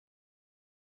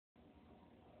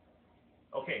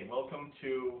Okay, welcome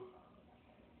to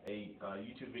a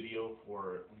YouTube video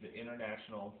for the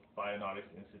International Bionautics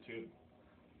Institute.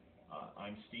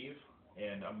 I'm Steve,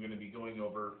 and I'm going to be going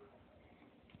over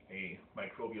a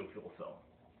microbial fuel cell.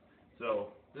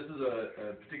 So this is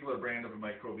a particular brand of a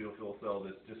microbial fuel cell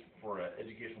that's just for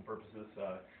educational purposes,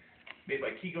 made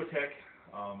by Kegotech.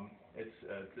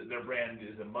 Their brand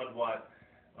is a mudwatt,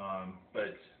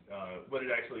 but what it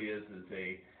actually is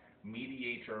a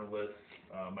mediatorless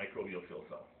microbial fuel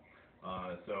cell.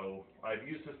 So I've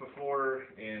used this before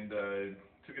and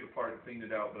took it apart and cleaned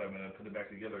it out, but I'm going to put it back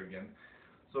together again.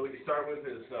 So what you start with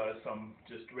is some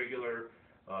just regular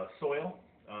soil,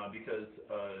 because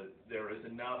there is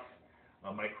enough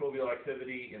microbial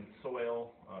activity in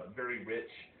soil, very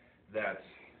rich, that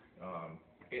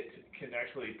it can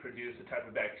actually produce a type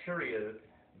of bacteria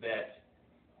that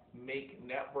make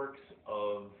networks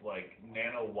of like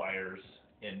nanowires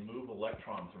and move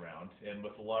electrons around, and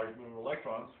with the large moving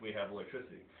electrons we have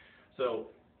electricity. So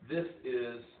this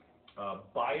is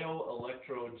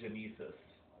bio-electro-genesis,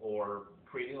 or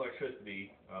creating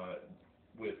electricity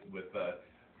with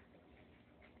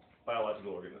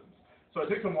biological organisms. So I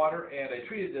took some water and I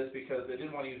treated this because I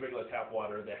didn't want to use regular tap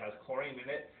water that has chlorine in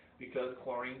it, because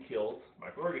chlorine kills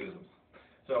microorganisms.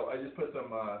 So I just put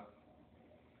some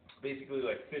basically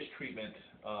like fish treatment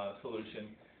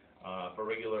solution for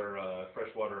regular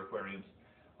freshwater aquariums,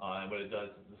 and what it does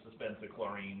is it suspends the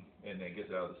chlorine and then gets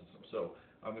it out of the system. So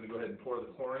I'm going to go ahead and pour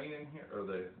the chlorine in here, or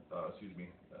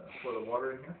pour the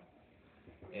water in here,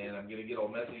 and I'm going to get all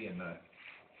messy and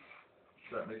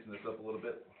start mixing this up a little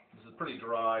bit. This is pretty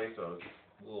dry, so it's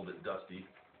a little bit dusty.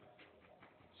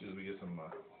 As soon as we get some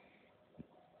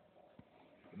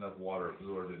enough water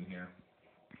absorbed in here,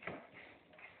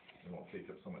 it won't take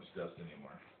up so much dust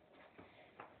anymore.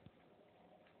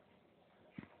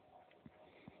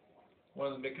 One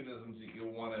of the mechanisms that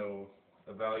you'll want to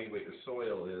evaluate your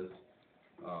soil is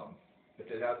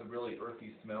if it has a really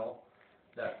earthy smell,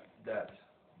 that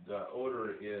the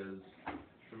odor is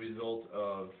the result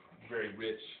of very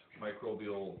rich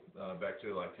microbial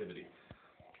bacterial activity.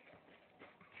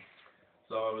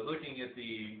 So I was looking at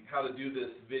how to do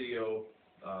this video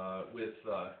with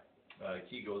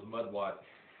Kego's mudwatt,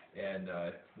 and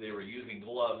they were using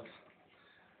gloves,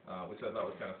 which I thought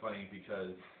was kind of funny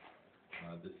because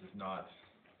this is not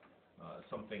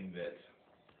something that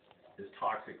is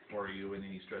toxic for you in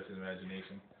any stretch of the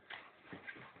imagination.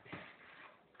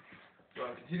 So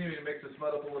I'm continuing to mix this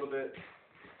mud up a little bit.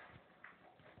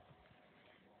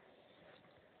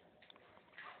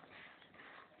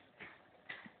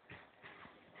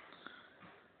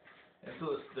 And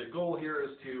so the goal here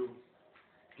is to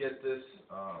get this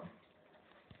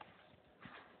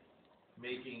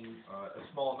making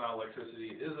a small amount of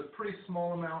electricity. It is a pretty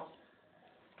small amount,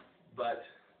 but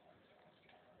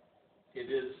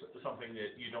it is something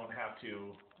that you don't have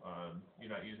to, you're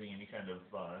not using any kind of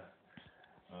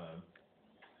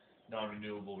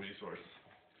non-renewable resource.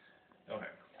 Okay.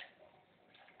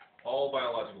 All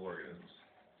biological organisms.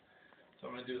 So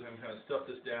I'm going to do is I'm going to stuff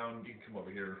this down. You can come over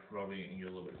here, Robbie, and get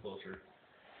a little bit closer.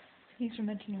 Thanks for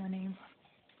mentioning my name.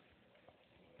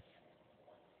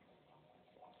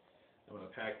 I'm going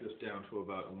to pack this down to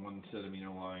about a 1 centimeter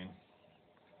line.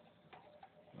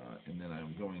 And then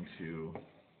I'm going to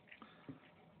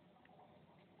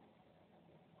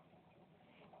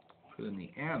put in the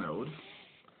anode.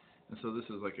 And so this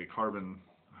is like a carbon,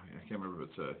 I can't remember if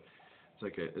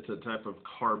it's a type of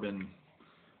carbon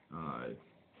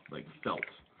like felt.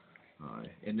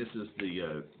 And this is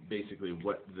the basically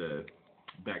what the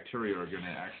bacteria are going to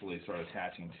actually start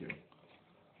attaching to.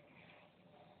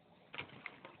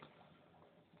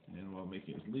 And while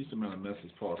making as least amount of mess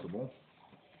as possible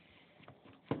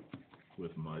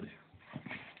with mud.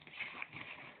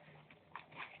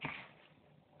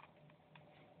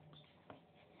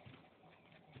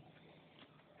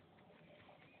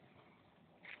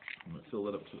 I'm going to fill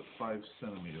it up to the 5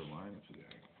 centimeter line, if I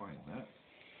can find that.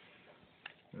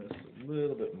 Just a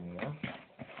little bit more.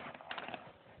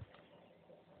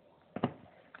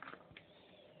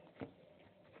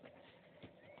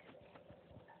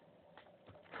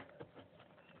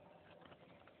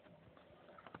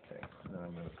 Okay, now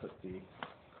I'm going to put the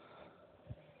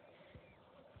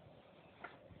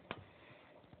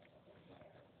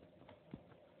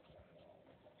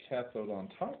cathode on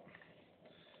top.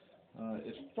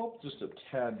 It felt just a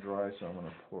tad dry, so I'm going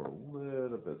to pour a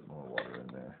little bit more water in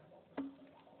there.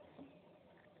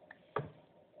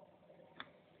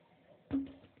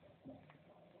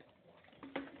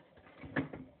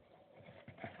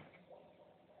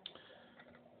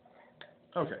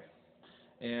 Okay,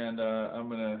 and I'm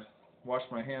going to wash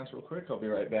my hands real quick. I'll be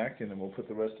right back, and then we'll put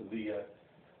the rest of the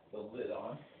the lid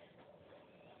on.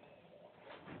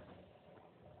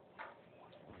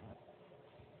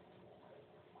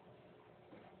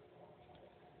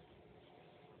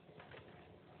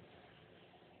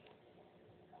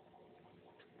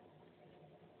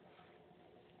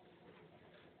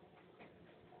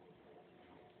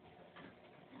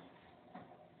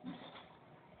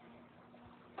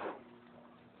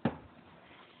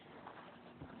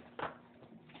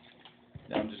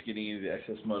 Now I'm just getting any of the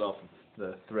excess mud off of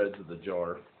the threads of the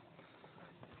jar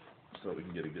so we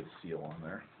can get a good seal on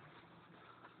there.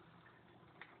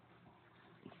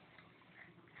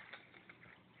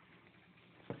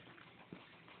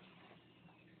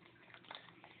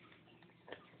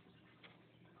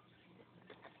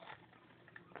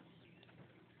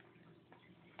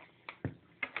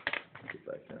 Get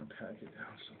back there and pack it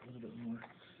down just a little bit more.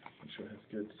 Make sure it has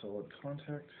good solid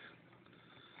contact.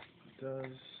 It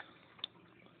does.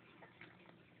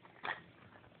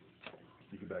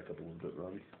 You can back up a little bit,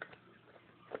 Robbie.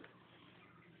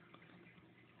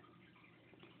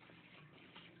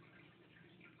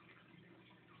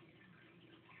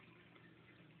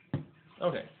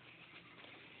 Okay.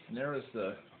 And there is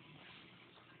the.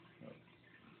 Oh,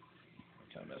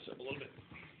 I kind of messed up a little bit.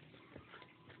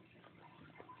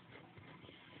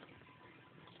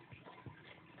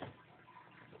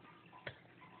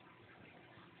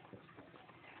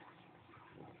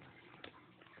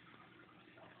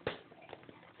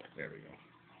 There we go.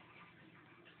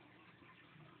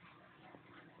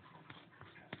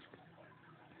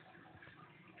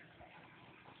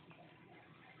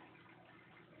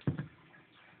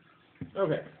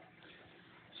 Okay,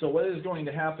 so what is going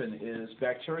to happen is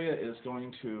bacteria is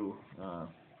going to, or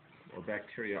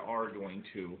bacteria are going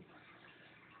to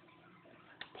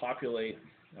populate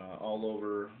all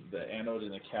over the anode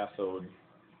and the cathode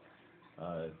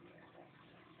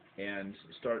and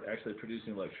start actually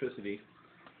producing electricity,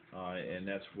 and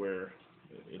that's where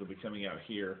it'll be coming out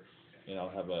here, and I'll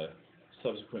have a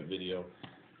subsequent video,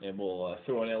 and we'll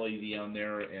throw an LED on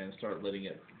there and start letting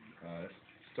it,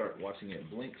 start watching it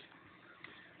blink.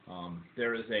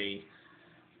 There is a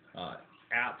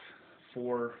app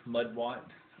for MudWatt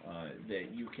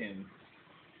that you can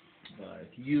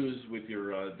use with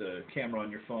your the camera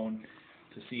on your phone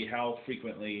to see how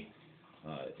frequently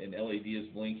an LED is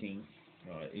blinking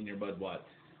in your MudWatt,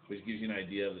 which gives you an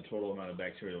idea of the total amount of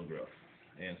bacterial growth.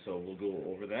 And so we'll go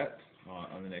over that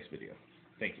on the next video.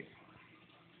 Thank you.